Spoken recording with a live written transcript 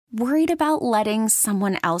Worried about letting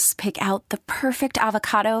someone else pick out the perfect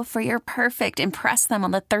avocado for your perfect impress them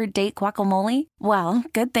on the third date guacamole? Well,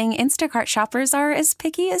 good thing Instacart shoppers are as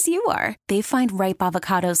picky as you are. They find ripe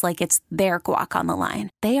avocados like it's their guac on the line.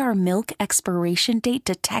 They are milk expiration date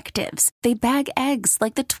detectives. They bag eggs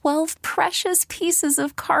like the 12 precious pieces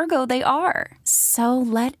of cargo they are. So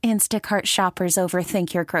let Instacart shoppers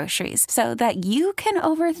overthink your groceries so that you can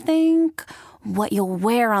overthink what you'll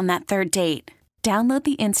wear on that third date. Download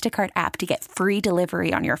the Instacart app to get free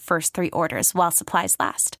delivery on your first 3 orders while supplies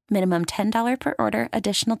last. Minimum $10 per order.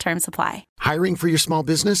 Additional terms apply. Hiring for your small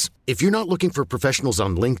business? If you're not looking for professionals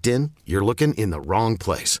on LinkedIn, you're looking in the wrong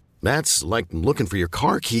place. That's like looking for your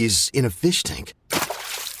car keys in a fish tank.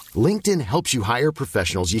 LinkedIn helps you hire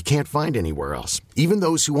professionals you can't find anywhere else, even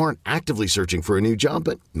those who aren't actively searching for a new job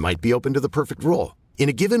but might be open to the perfect role. In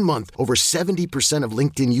a given month, over 70% of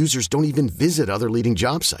LinkedIn users don't even visit other leading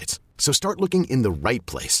job sites. So start looking in the right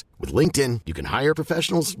place. With LinkedIn, you can hire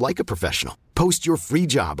professionals like a professional. Post your free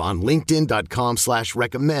job on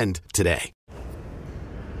linkedin.com/recommend today.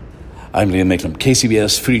 I'm Liam Mayclem,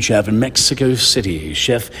 KCBS Foodie Chap in Mexico City.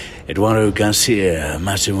 Chef Eduardo Garcia,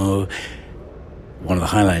 Maximo. One of the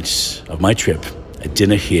highlights of my trip, a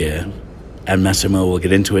dinner here. And Maximo will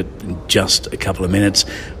get into it in just a couple of minutes.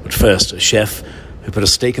 But first, a chef who put a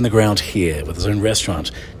stake in the ground here with his own restaurant,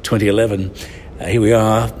 2011. Here we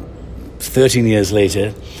are, 13 years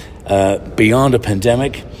later, beyond a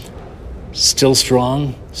pandemic, still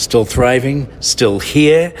strong, still thriving, still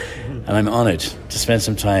here, and I'm honored to spend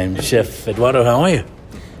some time. Chef Eduardo, how are you?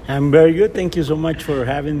 I'm very good. Thank you so much for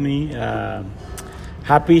having me.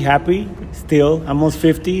 Happy, still, almost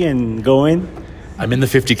 50 and going. I'm in the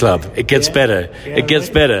 50 club. It gets better. Yeah, it gets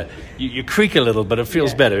right. better. You creak a little, but it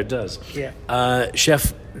feels better. It does. Yeah.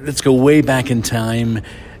 Chef, let's go way back in time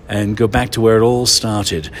and go back to where it all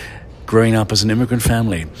started. Growing up as an immigrant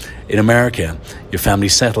family in America, your family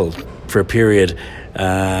settled for a period,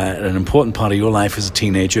 an important part of your life as a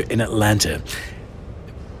teenager in Atlanta.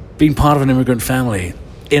 Being part of an immigrant family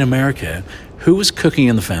in America, who was cooking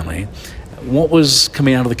in the family? What was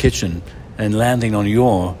coming out of the kitchen and landing on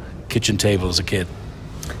your kitchen table as a kid?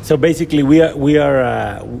 So basically, we're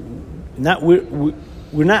not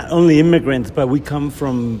only immigrants, but we come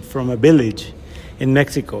from a village in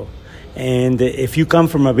Mexico. And if you come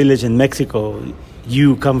from a village in Mexico,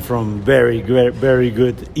 you come from very, very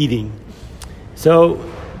good eating. So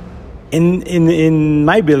in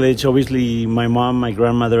my village, obviously, my mom, my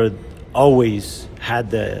grandmother always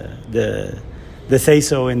had the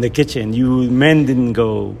say-so in the kitchen. Men didn't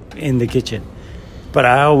go in the kitchen. But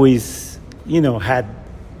I always, had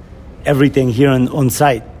everything here on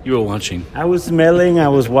site. You were watching. I was smelling, I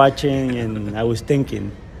was watching, and I was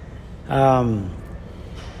thinking.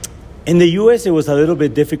 In the U.S., it was a little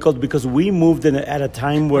bit difficult because we moved at a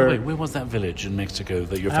time where... Wait, where was that village in Mexico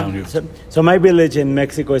that your family was? So my village in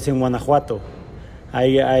Mexico is in Guanajuato.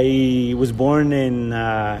 I was born in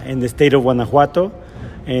the state of Guanajuato.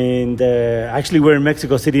 And actually, we're in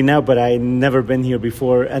Mexico City now, but I'd never been here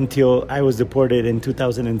before until I was deported in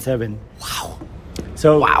 2007. Wow.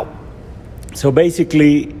 So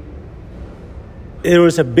basically, there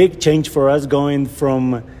was a big change for us going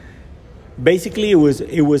from... Basically, it was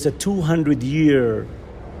a 200-year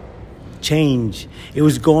change. It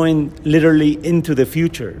was going literally into the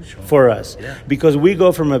future for us. Yeah. Because we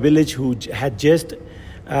go from a village who had just...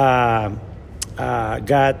 got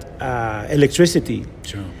electricity.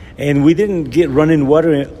 Sure. And we didn't get running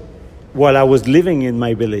water while I was living in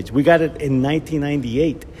my village. We got it in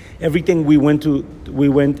 1998. Everything we went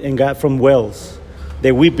and got from wells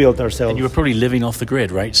that we built ourselves. And you were probably living off the grid,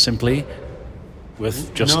 right? Simply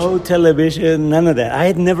with just... No television, none of that. I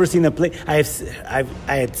had never seen a plane. I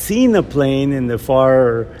had seen a plane in the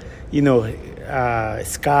far,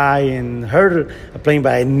 sky and heard a plane,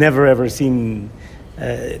 but I had never ever seen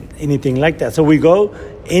anything like that. So we go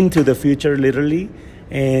into the future, literally,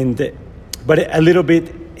 but a little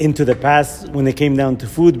bit into the past when it came down to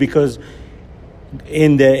food, because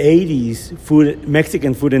in the 80s,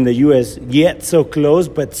 Mexican food in the U.S., yet so close,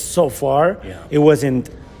 but so far, it wasn't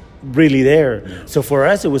really there. Yeah. So for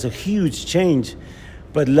us, it was a huge change.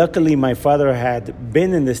 But luckily, my father had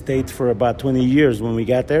been in the States for about 20 years when we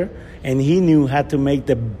got there, and he knew how to make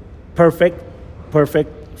the perfect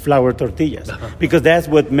flour tortillas, because that's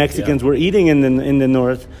what Mexicans were eating in the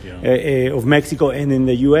north of Mexico and in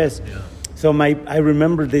the U.S. Yeah. So I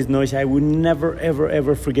remember this noise. I would never,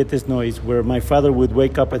 ever forget this noise, where my father would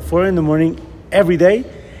wake up at 4 a.m. every day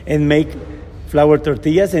and make flour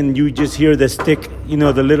tortillas, and you just hear the stick,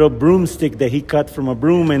 the little broomstick that he cut from a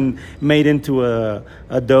broom and made into a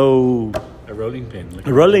dough. A rolling pin.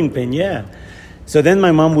 A rolling pin, yeah. So then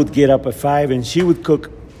my mom would get up at 5 and she would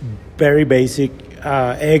cook very basic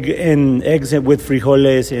eggs with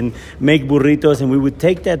frijoles and make burritos, and we would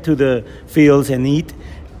take that to the fields and eat.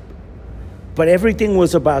 But everything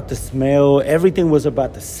was about the smell, everything was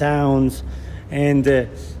about the sounds, and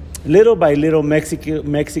little by little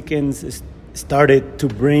Mexicans started to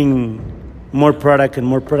bring more product,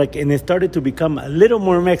 and it started to become a little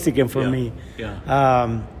more Mexican for me.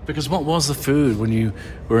 Yeah. Because what was the food when you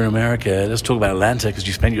were in America? Let's talk about Atlanta, because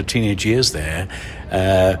you spent your teenage years there.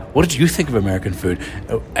 What did you think of American food?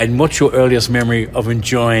 And what's your earliest memory of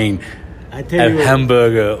enjoying a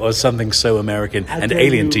hamburger or something so American and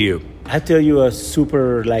alien to you? I'll tell you a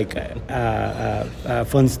super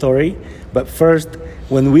fun story. But first,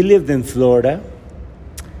 when we lived in Florida,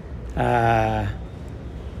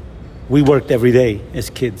 we worked every day as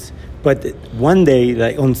kids. But one day,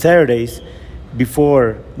 like on Saturdays,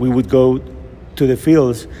 before we would go to the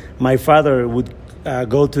fields, my father would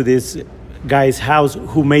go to this guy's house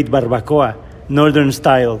who made barbacoa, northern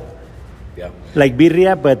style. Yeah. Like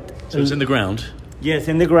birria, but... So it's in the ground? Yes,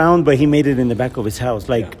 in the ground, but he made it in the back of his house,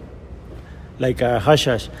 like a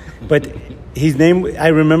hush-hush. But his name, I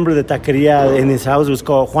remember the taqueria in his house was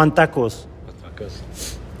called Juan Tacos.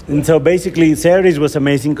 And so basically, Saturdays was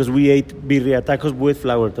amazing because we ate birria tacos with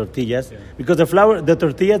flour tortillas. Yeah. Because the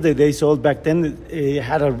tortillas that they sold back then, it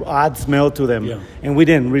had an odd smell to them. Yeah. And we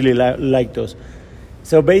didn't really like those.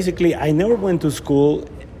 So basically, I never went to school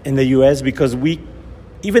in the U.S. because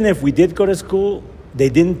even if we did go to school, they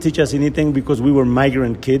didn't teach us anything because we were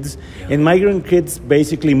migrant kids. Yeah. And migrant kids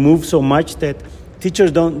basically move so much that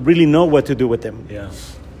teachers don't really know what to do with them. Yeah.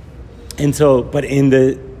 And so, but in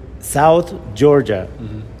the South Georgia,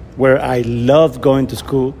 where I loved going to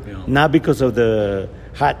school, not because of the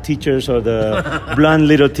hot teachers or the blonde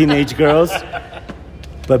little teenage girls,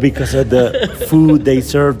 but because of the food they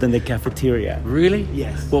served in the cafeteria. Really?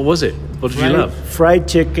 Yes. What was it? What did you love? Fried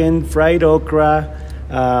chicken, fried okra.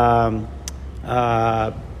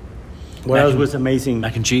 What else was amazing?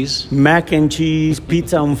 Mac and cheese? Mac and cheese,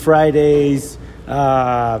 pizza on Fridays,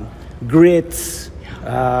 grits,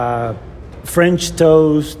 French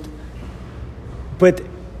toast. But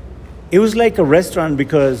it was like a restaurant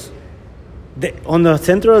because on the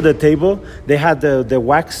center of the table, they had the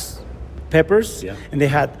wax peppers, and they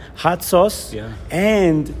had hot sauce,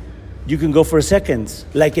 and you can go for seconds.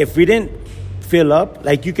 Like if we didn't fill up,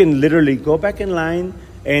 like you can literally go back in line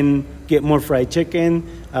and get more fried chicken,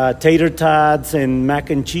 tater tots, and mac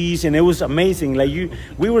and cheese, and it was amazing. Like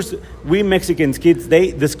we Mexicans kids,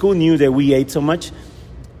 the school knew that we ate so much.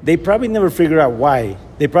 They probably never figured out why.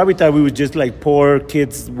 They probably thought we were just like poor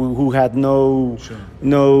kids who had no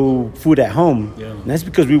food at home. Yeah. And that's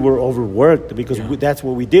because we were overworked, because that's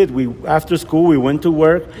what we did. After school, we went to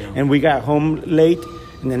work, and we got home late,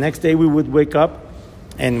 and the next day we would wake up,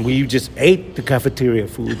 and we just ate the cafeteria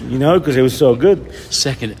food, because it was so good.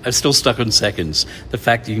 I'm still stuck on seconds. The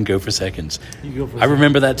fact that you can go for seconds. I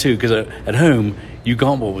remember that too, because at home, you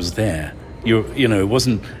got what was there. It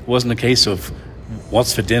wasn't a case of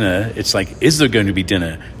what's for dinner. It's like, is there going to be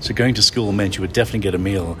dinner? So going to school meant you would definitely get a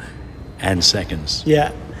meal and seconds.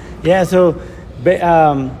 Yeah. So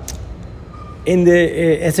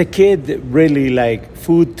as a kid, really, like,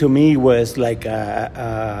 food to me was like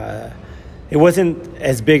it wasn't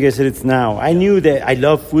as big as it's now. I knew that I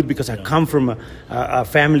love food because I come from a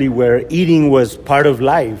family where eating was part of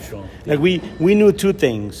life. Sure. Like we knew two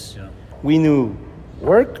things. Yeah. We knew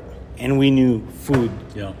work and we knew food.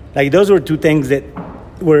 Yeah. Like those were two things that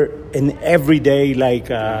were in everyday, like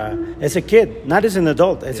as a kid, not as an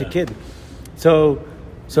adult, as a kid. So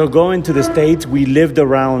going to the States, we lived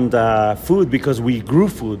around food because we grew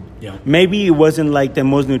food. Yeah. Maybe it wasn't like the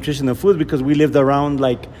most nutritional food because we lived around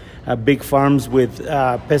like big farms with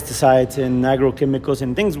pesticides and agrochemicals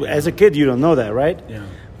and things. As a kid, you don't know that, right? Yeah.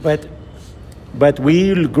 But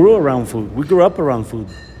we grew around food. We grew up around food.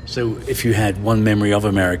 So if you had one memory of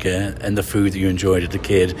America and the food that you enjoyed as a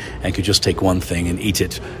kid and could just take one thing and eat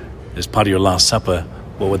it as part of your Last Supper,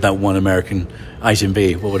 what would that one American item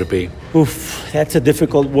be? What would it be? Oof, that's a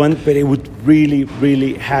difficult one, but it would really,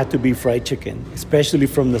 really have to be fried chicken, especially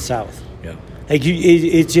from the South. Yeah. Like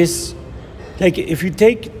it's just like if you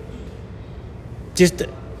take just.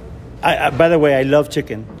 By the way, I love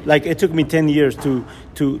chicken. Like it took me 10 years to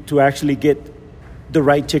actually get the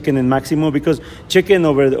right chicken in Maximo, because chicken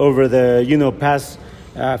over the past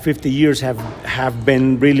 50 years have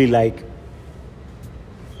been really like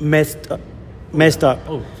messed up.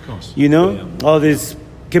 Oh, of course. All these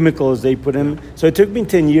chemicals they put in. So it took me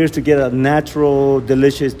 10 years to get a natural,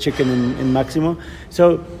 delicious chicken in Maximo.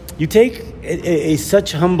 So you take a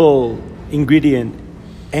such humble ingredient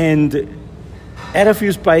and add a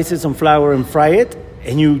few spices, some flour, and fry it,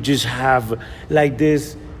 and you just have like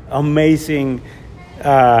this amazing.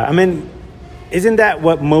 Isn't that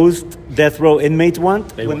what most death row inmates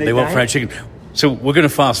want when they want die? fried chicken? So we're going to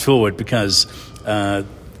fast forward because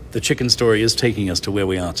the chicken story is taking us to where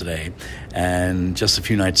we are today. And just a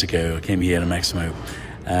few nights ago, I came here to Maximo,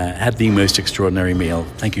 had the most extraordinary meal.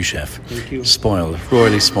 Thank you, chef. Thank you. Spoiled,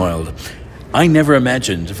 royally spoiled. I never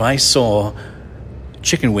imagined if I saw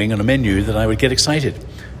chicken wing on a menu that I would get excited.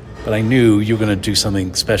 But I knew you were going to do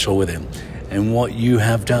something special with it. And what you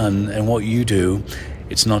have done and what you do,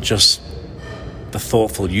 it's not just the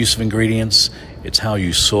thoughtful use of ingredients, it's how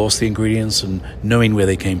you source the ingredients and knowing where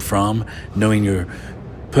they came from, knowing you're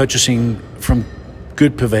purchasing from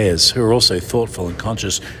good purveyors who are also thoughtful and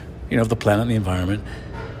conscious, of the planet and the environment.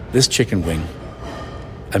 This chicken wing,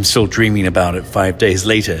 I'm still dreaming about it 5 days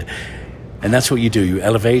later. And that's what you do. You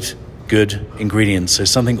elevate good ingredients. So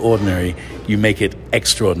something ordinary, you make it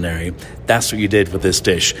extraordinary. That's what you did with this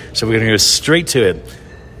dish. So we're going to go straight to it.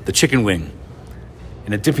 The chicken wing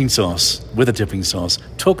in a dipping sauce, with a dipping sauce.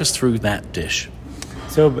 Talk us through that dish.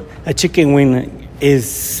 So a chicken wing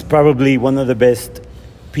is probably one of the best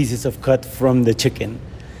pieces of cut from the chicken.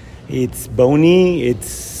 It's bony,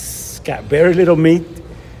 it's got very little meat,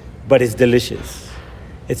 but it's delicious.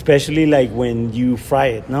 Especially like when you fry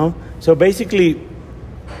it, no? So basically,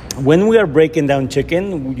 when we are breaking down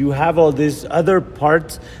chicken, you have all these other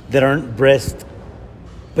parts that aren't breast,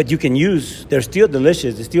 but you can use. They're still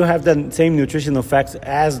delicious. They still have the same nutritional facts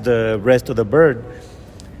as the rest of the bird.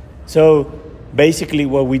 So basically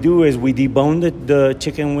what we do is we debone the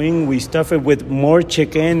chicken wing. We stuff it with more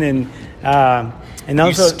chicken and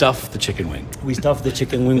also... You stuff the chicken wing. We stuff the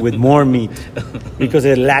chicken wing with more meat because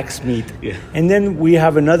it lacks meat. Yeah. And then we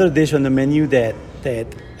have another dish on the menu that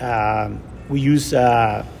we use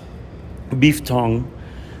beef tongue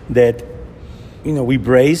that we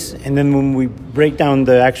braise, and then when we break down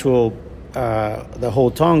the actual the whole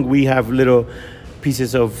tongue, we have little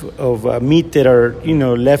pieces of meat that are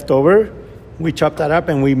left over. We chop that up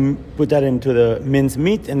and we put that into the minced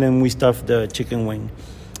meat, and then we stuff the chicken wing,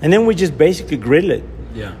 and then we just basically grill it.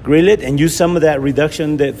 Yeah. Grill it and use some of that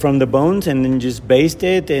reduction from the bones, and then just baste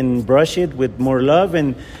it and brush it with more love,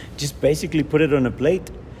 and just basically put it on a plate.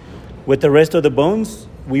 With the rest of the bones,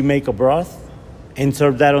 we make a broth and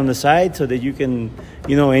serve that on the side so that you can,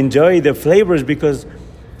 enjoy the flavors, because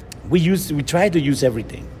we try to use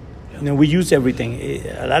everything. We use everything.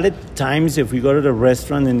 A lot of times, if we go to the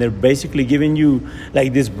restaurant and they're basically giving you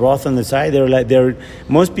like this broth on the side,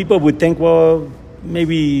 most people would think, well,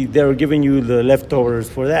 maybe they're giving you the leftovers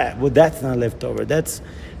for that. Well, that's not leftover. That's,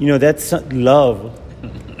 that's love.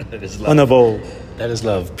 That is love. On a bowl. That is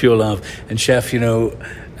love, pure love. And chef,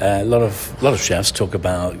 a lot of chefs talk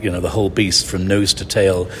about, the whole beast from nose to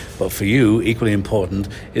tail. But for you, equally important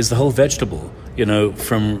is the whole vegetable,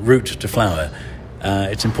 from root to flower.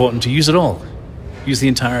 It's important to use it all. Use the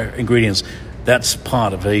entire ingredients. That's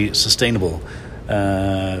part of a sustainable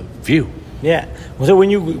view. Yeah. So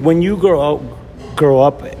when you grow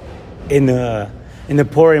up in a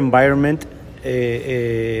poor environment,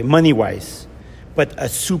 money-wise, but a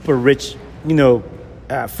super rich,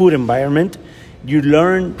 food environment, you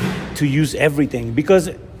learn to use everything. Because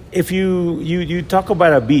if you talk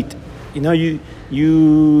about a beet,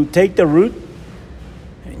 you take the root,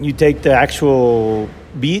 you take the actual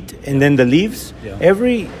beet, and then the leaves. Yeah.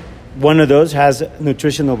 Every one of those has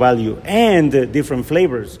nutritional value and different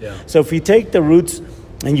flavors. Yeah. So if you take the roots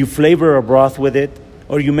and you flavor a broth with it,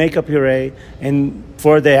 or you make a puree and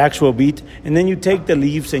for the actual beet, and then you take the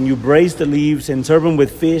leaves and you braise the leaves and serve them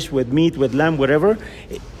with fish, with meat, with lamb, whatever,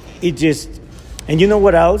 it just... And you know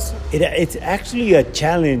what else? It's actually a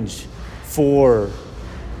challenge for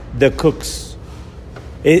the cooks.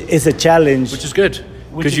 It's a challenge. Which is good,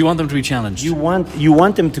 because you want them to be challenged. You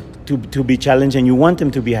want them to be challenged, and you want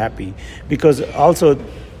them to be happy. Because also,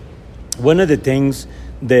 one of the things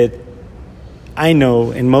that I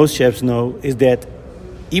know, and most chefs know, is that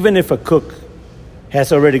even if a cook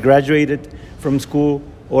has already graduated from school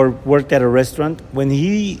or worked at a restaurant, when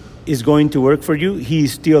he is going to work for you, he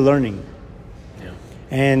is still learning.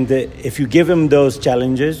 And if you give him those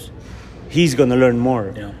challenges, he's going to learn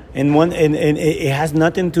more. Yeah. And it has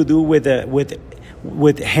nothing to do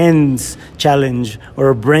with hands challenge or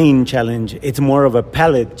a brain challenge. It's more of a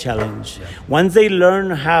palate challenge. Yeah. Once they learn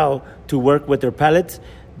how to work with their palates,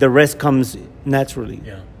 the rest comes naturally.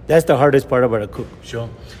 Yeah. That's the hardest part about a cook. Sure.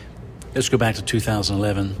 Let's go back to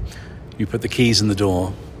 2011. You put the keys in the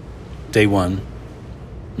door, day one,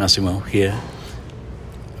 Maximo, here.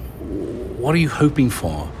 What are you hoping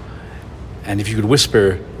for? And if you could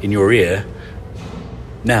whisper in your ear,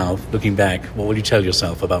 Now, looking back, what will you tell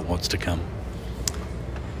yourself about what's to come?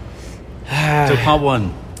 So part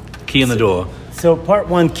one, key in the door. So part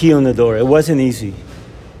one, key on the door. It wasn't easy.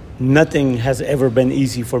 Nothing has ever been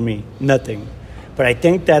easy for me. Nothing. But I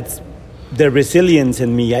think that's the resilience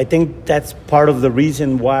in me. I think that's part of the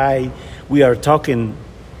reason why we are talking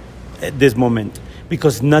at this moment.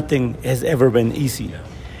 Because nothing has ever been easy.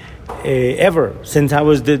 Ever. Since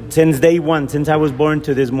day one, since I was born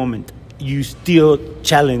to this moment. You still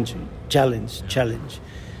challenge.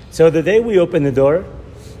 So the day we opened the door,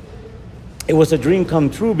 it was a dream come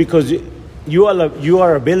true because you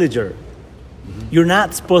are a villager. Mm-hmm. You're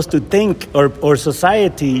not supposed to think, or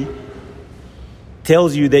society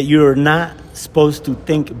tells you that you're not supposed to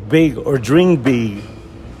think big or dream big.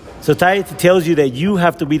 Society tells you that you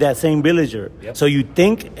have to be that same villager. Yep. So you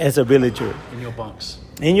think as a villager. In your box.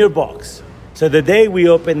 In your box. So the day we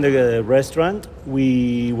opened the restaurant,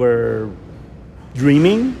 we were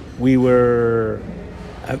dreaming. We were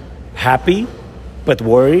happy, but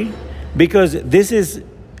worried. Because this is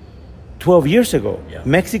 12 years ago. Yeah.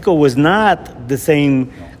 Mexico was not the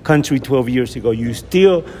same country 12 years ago. You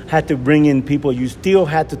still had to bring in people. You still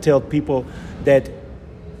had to tell people that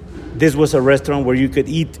this was a restaurant where you could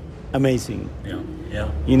eat amazing.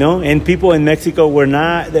 Yeah. You know, and people in Mexico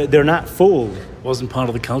they're not full. It wasn't part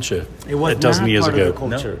of the culture. It was a dozen years ago.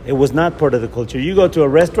 No. It was not part of the culture. You go to a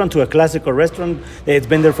restaurant, to a classical restaurant that's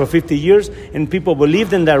been there for 50 years, and people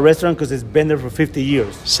believed in that restaurant because it's been there for 50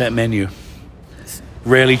 years. Set menu.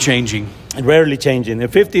 Rarely changing. A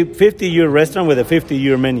 50-year restaurant with a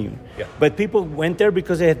 50-year menu. Yeah. But people went there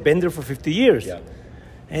because they had been there for 50 years. Yeah.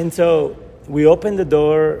 And so we opened the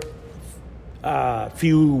door. A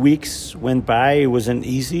few weeks went by. It wasn't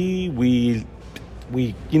easy. We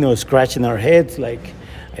scratching our heads like,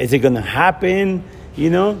 is it going to happen?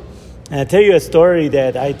 And I tell you a story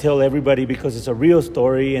that I tell everybody because it's a real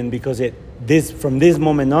story, and because from this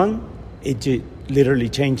moment on, it literally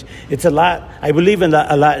changed. It's a lot. I believe in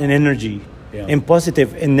a lot in energy, in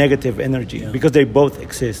positive and negative energy, because they both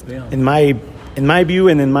exist in my view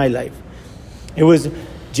and in my life. It was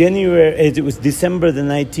December the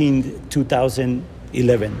 19th,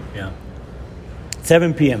 2011.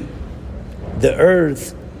 7 p.m. The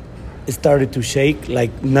earth started to shake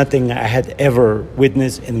like nothing I had ever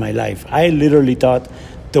witnessed in my life. I literally thought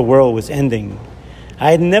the world was ending.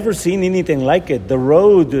 I had never seen anything like it. The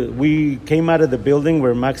road, we came out of the building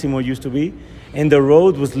where Maximo used to be, and the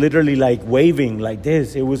road was literally like waving like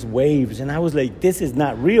this. It was waves. And I was like, this is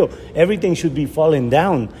not real. Everything should be falling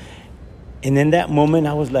down. And in that moment,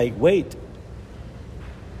 I was like, wait,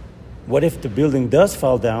 what if the building does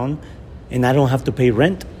fall down and I don't have to pay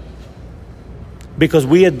rent? Because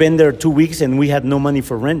we had been there 2 weeks and we had no money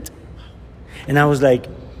for rent. And I was like,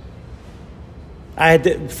 I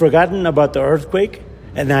had forgotten about the earthquake,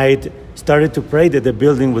 and I had started to pray that the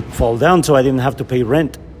building would fall down so I didn't have to pay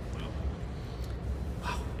rent.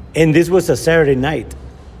 And this was a Saturday night.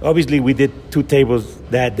 Obviously, we did 2 tables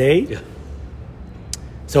that day. Yeah.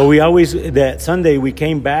 So that Sunday we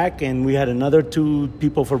came back and we had another 2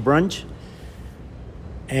 people for brunch.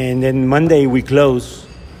 And then Monday we closed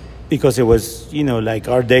because it was, like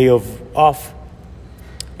our day off.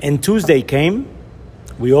 And Tuesday came,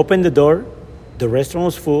 we opened the door, the restaurant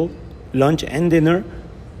was full, lunch and dinner.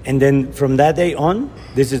 And then from that day on,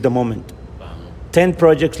 this is the moment. 10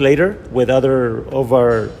 projects later with other of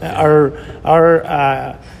our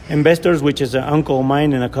investors, which is an uncle of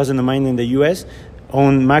mine and a cousin of mine in the U.S.,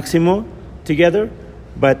 own Maximo together,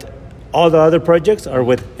 but all the other projects are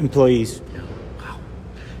with employees. Wow.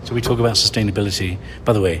 So we talk about sustainability.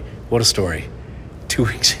 By the way, what a story. 2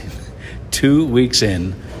 weeks in. 2 weeks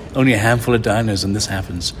in, only a handful of diners and this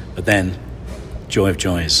happens. But then, joy of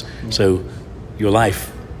joys. So your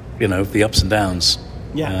life, the ups and downs.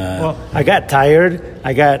 Yeah. Well, I got tired.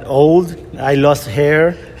 I got old. I lost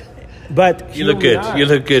hair. But you look good. You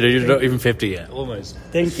look good. You're not even 50 yet. Almost.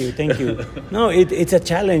 Thank you. No, it's a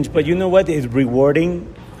challenge, but you know what? It's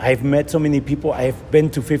rewarding. I've met so many people. I've been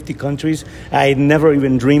to 50 countries I never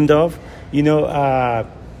even dreamed of.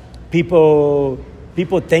 People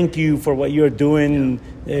thank you for what you're doing.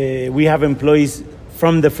 We have employees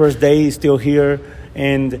from the first day still here,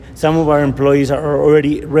 and some of our employees are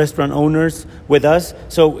already restaurant owners with us.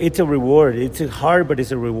 So it's a reward. It's hard, but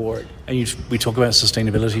it's a reward. And we talk about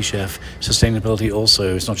sustainability, Chef. Sustainability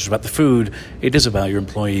also, it's not just about the food. It is about your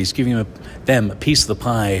employees, giving them a piece of the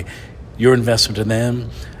pie. Your investment in them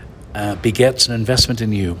begets an investment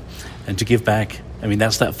in you. And to give back,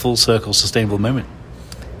 that's that full circle sustainable moment.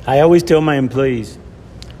 I always tell my employees,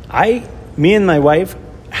 me and my wife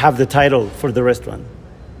have the title for the restaurant.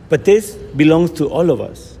 But this belongs to all of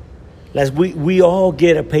us. Like we all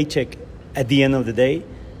get a paycheck at the end of the day,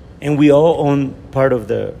 and we all own part of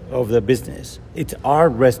the business. It's our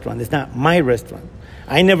restaurant. It's not my restaurant.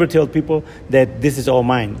 I never tell people that this is all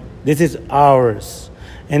mine. This is ours.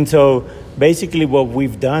 And so basically what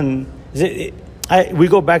we've done is we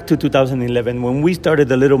go back to 2011 when we started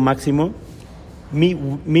the little Maximo.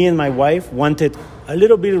 Me and my wife wanted a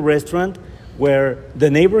little bit of restaurant where the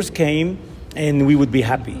neighbors came and we would be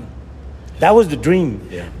happy. That was the dream.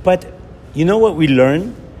 Yeah. But you know what we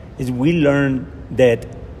learned? We learned that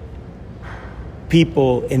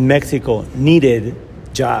people in Mexico needed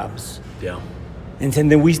jobs. Yeah. And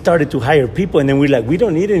then we started to hire people, and then we're like, we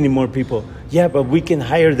don't need any more people. Yeah, but we can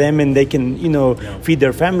hire them and they can, feed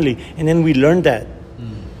their family. And then we learned that.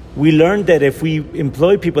 We learned that if we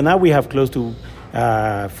employ people, now we have close to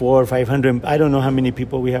 400 or 500, I don't know how many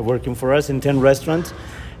people we have working for us in 10 restaurants.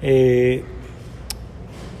 And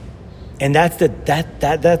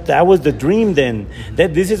that was the dream then.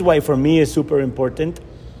 That this is why for me it's super important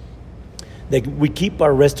that we keep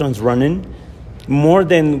our restaurants running more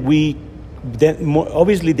than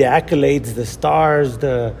obviously the accolades, the stars,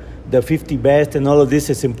 the 50 best and all of this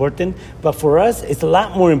is important. But for us, it's a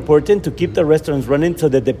lot more important to keep the restaurants running so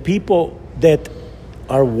that the people that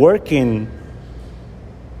are working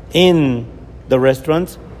in the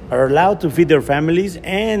restaurants are allowed to feed their families,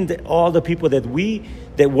 and all the people that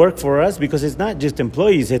work for us, because it's not just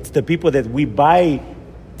employees, it's the people that we buy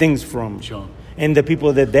things from. Sure. And the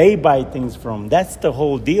people that they buy things from. That's the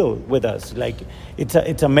whole deal with us. Like,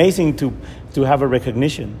 it's amazing to have a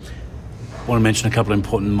recognition. I want to mention a couple of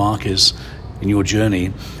important markers in your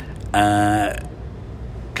journey. COVID,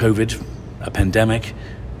 a pandemic,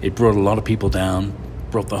 it brought a lot of people down,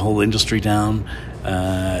 brought the whole industry down,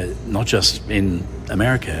 not just in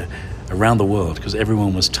America, around the world, because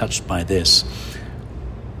everyone was touched by this.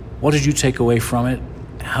 What did you take away from it?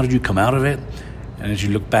 How did you come out of it? And as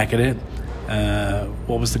you look back at it,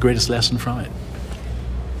 what was the greatest lesson from it?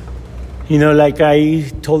 Like I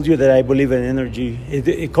told you that I believe in energy.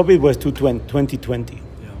 COVID was 2020. Yeah.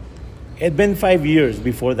 It had been 5 years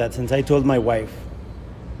before that since I told my wife.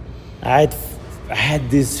 I had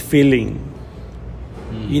this feeling.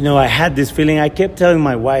 I had this feeling. I kept telling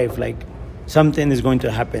my wife, like, something is going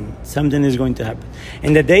to happen. Something is going to happen.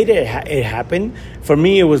 And the day that it happened, for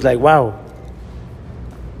me, it was like, wow,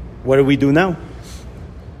 what do we do now?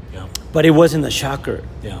 Yeah. But it wasn't a shocker.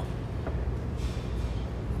 Yeah.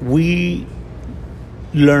 We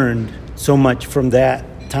learned so much from that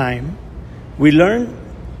time. We learned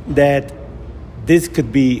that this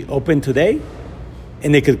could be open today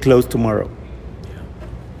and it could close tomorrow.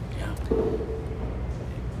 Yeah.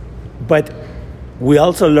 But we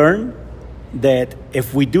also learned that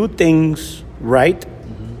if we do things right,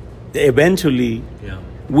 eventually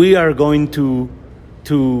we are going to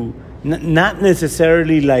not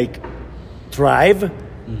necessarily like thrive,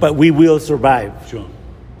 but we will survive. Sure.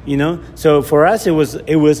 So for us it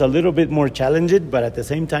was a little bit more challenging, but at the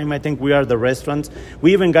same time I think we are the restaurants.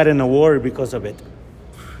 We even got an award because of it.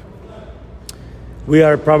 We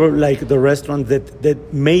are probably like the restaurant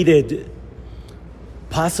that made it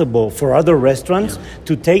possible for other restaurants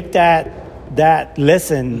to take that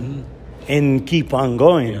lesson and keep on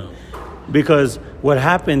going. Yeah. Because what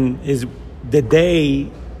happened is the day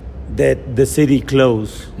that the city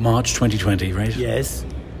closed, March 2020, right? Yes.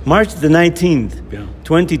 March the 19th,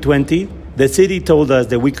 2020, the city told us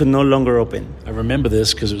that we could no longer open. I remember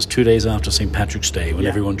this because it was 2 days after St. Patrick's Day when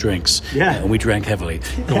everyone drinks. Yeah. And we drank heavily.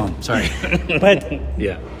 Go on, sorry. But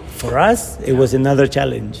for us, it was another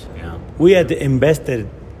challenge. Yeah. We had invested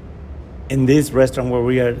in this restaurant where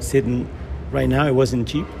we are sitting right now. It wasn't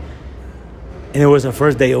cheap. And it was our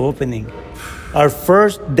first day of opening. Our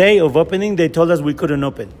first day of opening, they told us we couldn't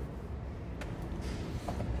open.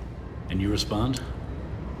 And you respond?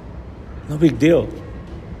 No big deal.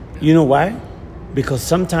 You know why? Because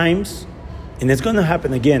sometimes, and it's going to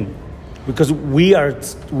happen again, because we are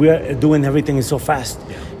doing everything so fast.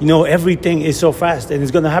 Yeah. Everything is so fast, and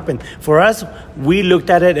it's going to happen. For us, we looked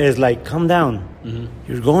at it as like, calm down. Mm-hmm.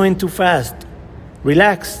 You're going too fast.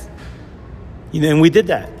 Relax. And we did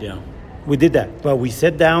that. Yeah. We did that. But we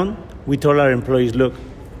sat down. We told our employees, look,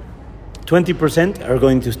 20% are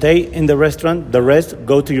going to stay in the restaurant. The rest,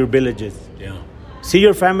 go to your villages. Yeah. See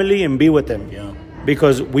your family and be with them. Yeah.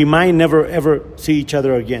 Because we might never, ever see each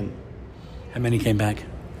other again. How many came back?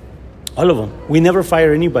 All of them. We never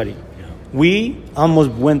fired anybody. Yeah. We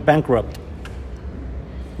almost went bankrupt.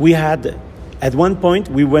 We had, at one point,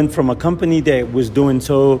 we went from a company that was doing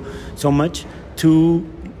so much to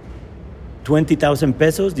 20,000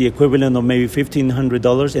 pesos, the equivalent of maybe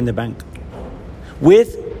 $1,500 in the bank,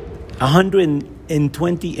 with 100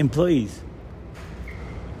 120 employees.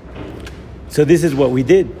 So this is what we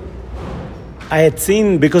did. I had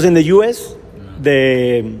seen, because in the U.S.,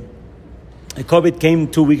 the COVID came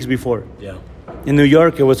 2 weeks before. Yeah. In New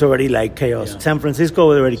York, it was already like chaos. Yeah. San Francisco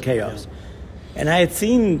was already chaos. Yeah. And I had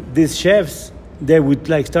seen these chefs, they would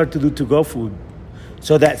like start to do to-go food.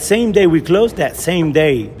 So that same day we closed, that same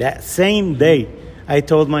day, I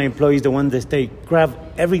told my employees, the ones that stay, grab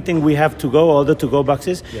everything we have to go, all the to-go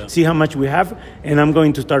boxes, see how much we have, and I'm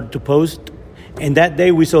going to start to post. And that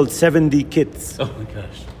day we sold 70 kits. Oh my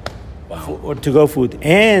gosh. Wow. For to-go food.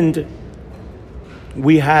 And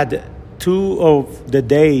we had 2 of the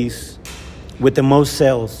days with the most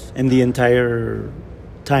sales in the entire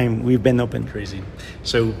time we've been open. Crazy.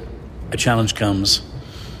 So a challenge comes,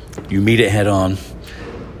 you meet it head on,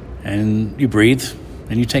 and you breathe,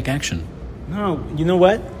 and you take action. No, you know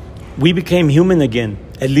what? We became human again,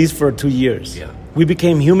 at least for 2 years. Yeah. We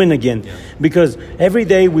became human again. Yeah. Because every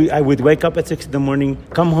day I would wake up at 6 in the morning,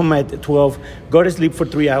 come home at 12, go to sleep for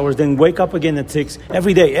 3 hours, then wake up again at 6,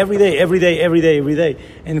 every day.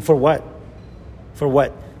 And for what? For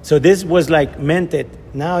what? So this was like meant that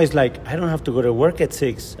now it's like I don't have to go to work at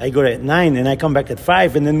 6. I go at 9 and I come back at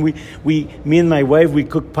 5, and then me and my wife, we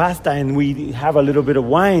cook pasta and we have a little bit of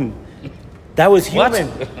wine. That was human.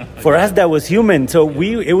 For us, that was human. So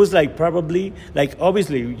it was like probably like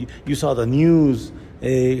obviously you saw the news,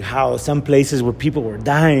 how some places where people were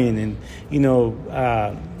dying, and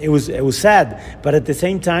it was sad. But at the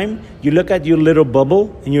same time, you look at your little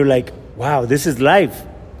bubble and you're like, wow, this is life.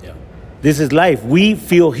 This is life. We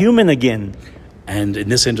feel human again. And in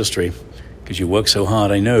this industry, because you work so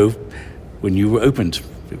hard, I know when you opened,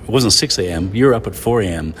 it wasn't 6 a.m., you were up at 4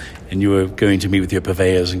 a.m. and you were going to meet with your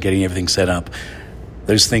purveyors and getting everything set up.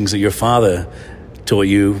 Those things that your father taught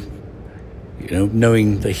you,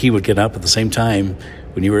 knowing that he would get up at the same time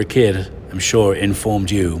when you were a kid, I'm sure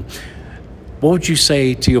informed you. What would you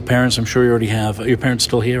say to your parents? I'm sure you already have. Are your parents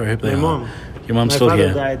still here? I hope they are. Mom. Your mom's still here?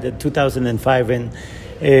 My father died in 2005, and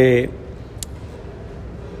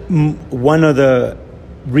one of the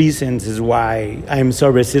reasons is why I'm so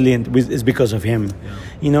resilient is because of him.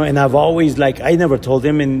 And I've always I never told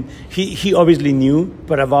him, and he obviously knew,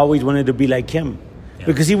 but I've always wanted to be like him.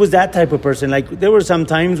 Because he was that type of person. Like there were some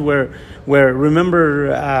times where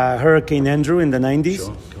remember Hurricane Andrew in the 90s? Sure,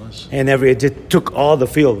 of course. And it just took all the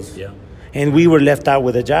fields. Yeah. And we were left out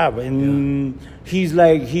with a job. And he's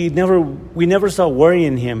like, we never saw worry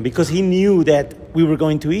in him because he knew that we were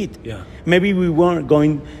going to eat. Yeah. Maybe we weren't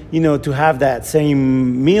going, to have that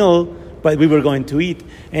same meal, but we were going to eat.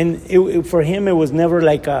 And for him, it was never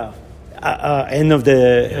like a end of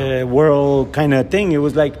the world kind of thing. It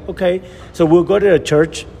was like, okay, so we'll go to a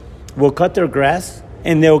church, we'll cut their grass,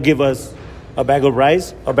 and they'll give us a bag of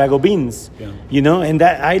rice, a bag of beans, and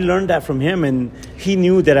that I learned that from him, and he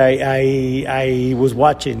knew that I was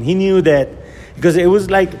watching. He knew that, because it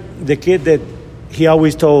was like the kid that he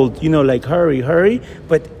always told, hurry,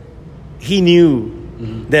 but he knew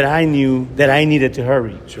that I knew that I needed to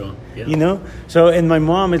hurry. Sure. Yeah. So, and my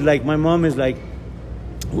mom is like,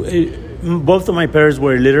 both of my parents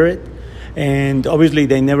were illiterate, and obviously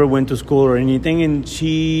they never went to school or anything, and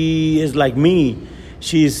she is like me.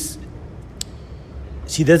 She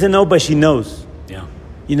doesn't know, but she knows. Yeah.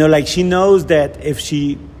 She knows that if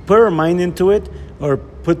she put her mind into it or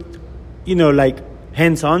put,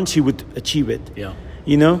 hands on, she would achieve it. Yeah.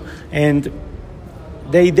 And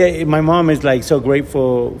my mom is so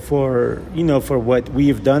grateful for what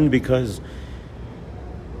we've done, because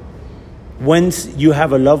once you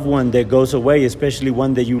have a loved one that goes away, especially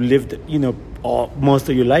one that you lived, most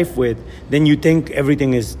of your life with, then you think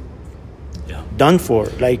everything is done for.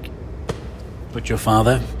 But your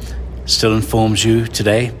father still informs you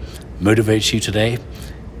today, motivates you today,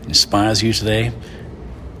 inspires you today.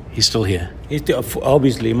 He's still here. He's still,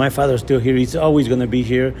 obviously, my father's still here. He's always going to be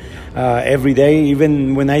here every day.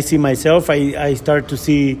 Even when I see myself, I start to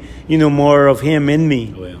see, more of him in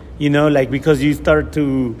me. Oh, yeah. Because you start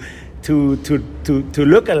to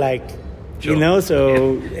look alike. Sure.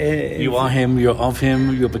 So you are him, you're of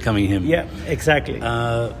him, you're becoming him. Yeah, exactly.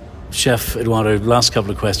 Chef Eduardo, last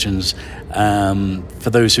couple of questions. For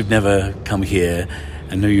those who've never come here,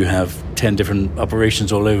 I know you have 10 different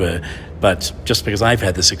operations all over, but just because I've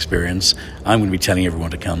had this experience, I'm going to be telling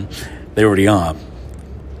everyone to come. They already are.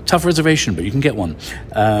 Tough reservation, but you can get one.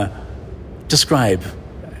 Describe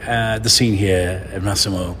the scene here at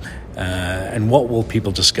Maximo, and what will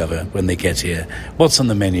people discover when they get here? What's on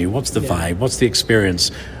the menu? What's the vibe? What's the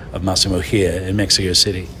experience of Maximo here in Mexico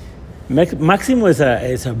City? Maximo is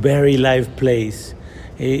a very live place.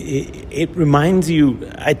 it reminds you.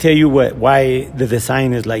 I tell you why the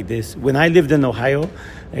design is like this. When I lived in Ohio,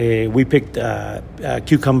 we picked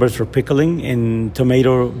cucumbers for pickling and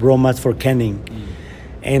tomato romas for canning,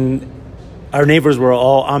 and our neighbors were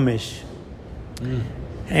all Amish,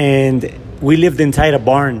 and we lived inside a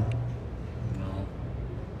barn,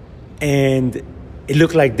 and it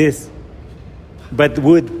looked like this, but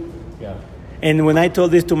wood. Yeah. And when I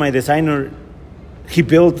told this to my designer, he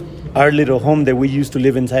built our little home that we used to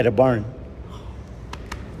live inside a barn.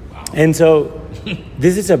 Wow. And so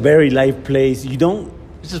this is a very live place. You don't...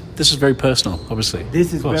 This is very personal, obviously.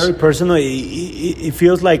 This is very personal. It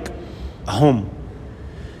feels like a home.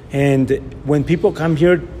 And when people come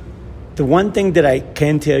here, the one thing that I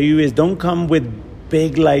can tell you is don't come with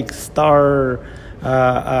big like star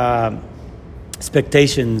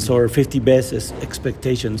expectations or 50 best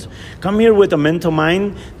expectations. Come here with a mental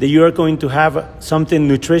mind that you are going to have something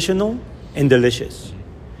nutritional and delicious.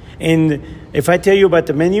 And if I tell you about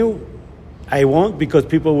the menu, I won't, because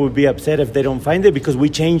people will be upset if they don't find it, because we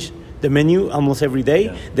change the menu almost every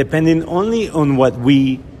day, depending only on what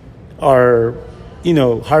we are,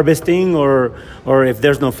 harvesting, or if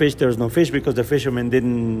there's no fish, there's no fish because the fishermen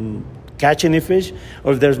didn't catch any fish,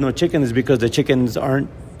 or if there's no chicken, it's because the chickens aren't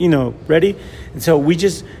ready. And so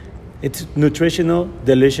it's nutritional,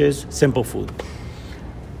 delicious, simple food.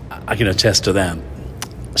 I can attest to that.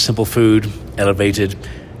 Simple food, elevated.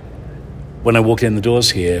 When I walked in the doors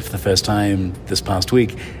here for the first time this past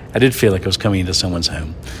week, I did feel like I was coming into someone's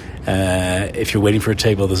home. If you're waiting for a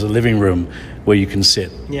table, there's a living room where you can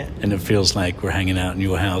sit. Yeah. And it feels like we're hanging out in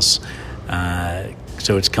your house.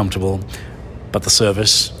 So it's comfortable. But the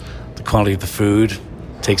service, the quality of the food,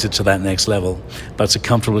 takes it to that next level. But it's a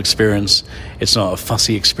comfortable experience. It's not a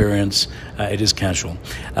fussy experience. It is casual.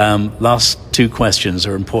 Last two questions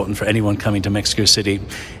are important for anyone coming to Mexico City.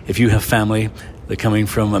 If you have family, they're coming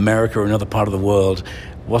from America or another part of the world,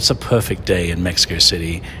 what's a perfect day in Mexico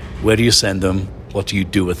City? Where do you send them? What do you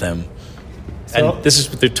do with them? And this is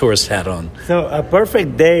with the tourist hat on. So a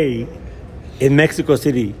perfect day in Mexico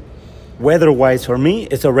City, weather-wise for me,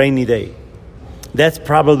 is a rainy day. That's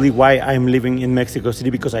probably why I'm living in Mexico City,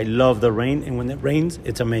 because I love the rain, and when it rains,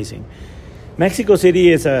 it's amazing. Mexico City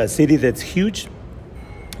is a city that's huge,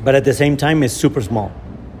 but at the same time is super small.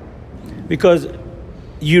 Because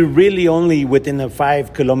you're really only within a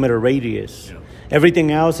 5-kilometer radius. Yeah.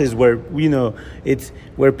 Everything else is where, it's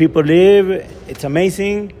where people live. It's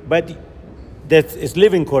amazing, but it's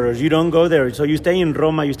living quarters. You don't go there. So you stay in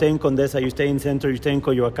Roma, you stay in Condesa, you stay in Centro, you stay in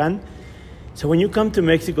Coyoacán. So when you come to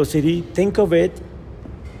Mexico City, think of it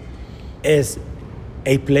as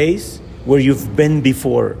a place where you've been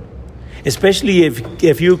before. Especially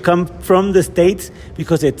if you come from the States,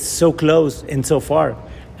 because it's so close and so far.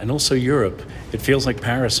 And also Europe. It feels like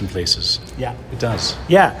Paris in places. Yeah. It does.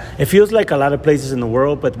 Yeah, it feels like a lot of places in the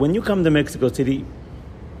world, but when you come to Mexico City,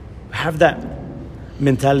 have that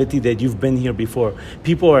mentality that you've been here before.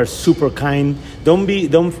 People are super kind. Don't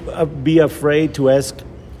be afraid to ask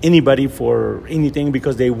anybody for anything,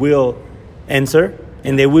 because they will answer,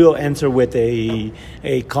 and they will answer with a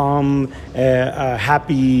calm,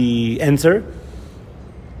 happy answer.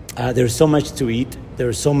 There's so much to eat.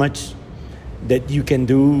 There's so much that you can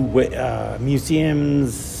do with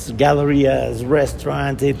museums, gallerias,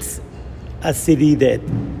 restaurants. It's a city that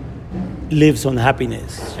lives on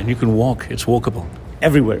happiness. And you can walk. It's walkable.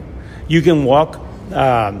 Everywhere. You can walk.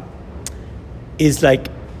 It's like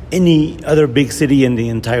any other big city in the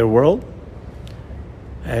entire world,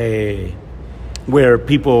 where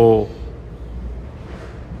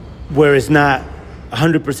it's not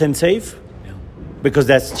 100% safe, because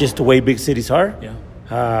that's just the way big cities are. Yeah.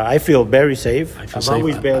 I feel very safe. I've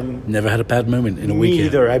always been... Never had a bad moment in a week. Me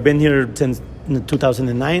either. I've been here since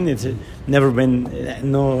 2009. It's never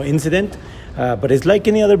been no incident. But it's like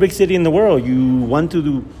any other big city in the world. You want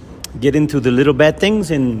to get into the little bad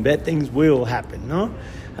things, and bad things will happen, no?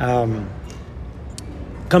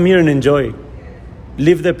 Come here and enjoy.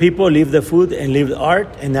 Live the people, live the food, and live the art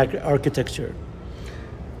and architecture.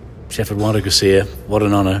 Chef Eduardo Garcia, what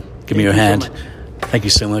an honor. Give me your hand. So thank you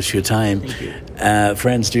so much for your time. Thank you.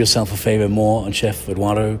 Friends, do yourself a favor. More on Chef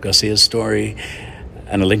Eduardo Garcia's story,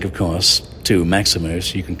 and a link, of course, to Maximo,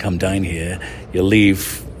 so you can come dine here. You'll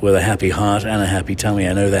leave with a happy heart and a happy tummy,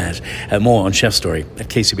 I know that. More on Chef's story at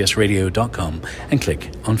kcbsradio.com, and click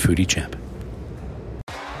on Foodie Chap.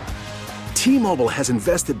 T-Mobile has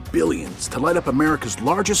invested billions to light up America's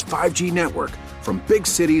largest 5G network, from big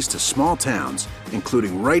cities to small towns,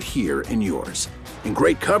 including right here in yours. And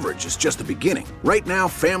great coverage is just the beginning. Right now,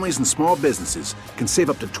 families and small businesses can save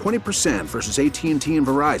up to 20% versus AT&T and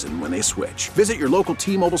Verizon when they switch. Visit your local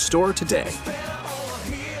T-Mobile store today.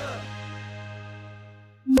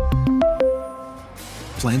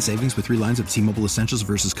 Plan savings with 3 lines of T-Mobile Essentials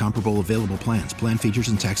versus comparable available plans. Plan features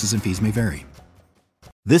and taxes and fees may vary.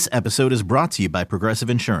 This episode is brought to you by Progressive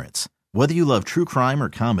Insurance. Whether you love true crime or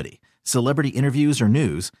comedy, celebrity interviews or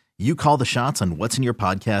news, you call the shots on what's in your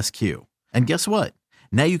podcast queue. And guess what?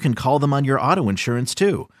 Now you can call them on your auto insurance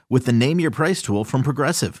too with the Name Your Price tool from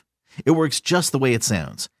Progressive. It works just the way it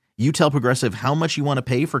sounds. You tell Progressive how much you want to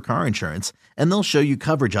pay for car insurance, and they'll show you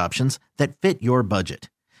coverage options that fit your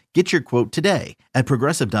budget. Get your quote today at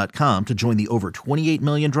Progressive.com to join the over 28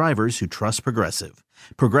 million drivers who trust Progressive.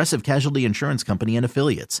 Progressive Casualty Insurance Company and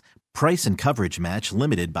Affiliates. Price and coverage match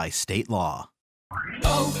limited by state law.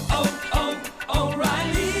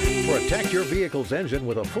 O'Reilly. Protect your vehicle's engine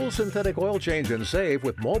with a full synthetic oil change and save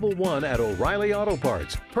with Mobile One at O'Reilly Auto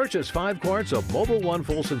Parts. Purchase 5 quarts of Mobile One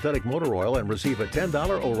full synthetic motor oil and receive a $10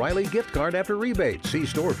 O'Reilly gift card after rebate. See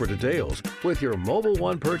store for details. With your Mobile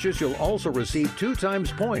One purchase, you'll also receive 2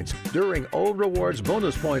 times points during O Rewards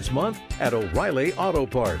Bonus Points Month at O'Reilly Auto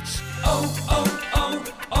Parts.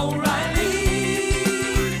 O'Reilly.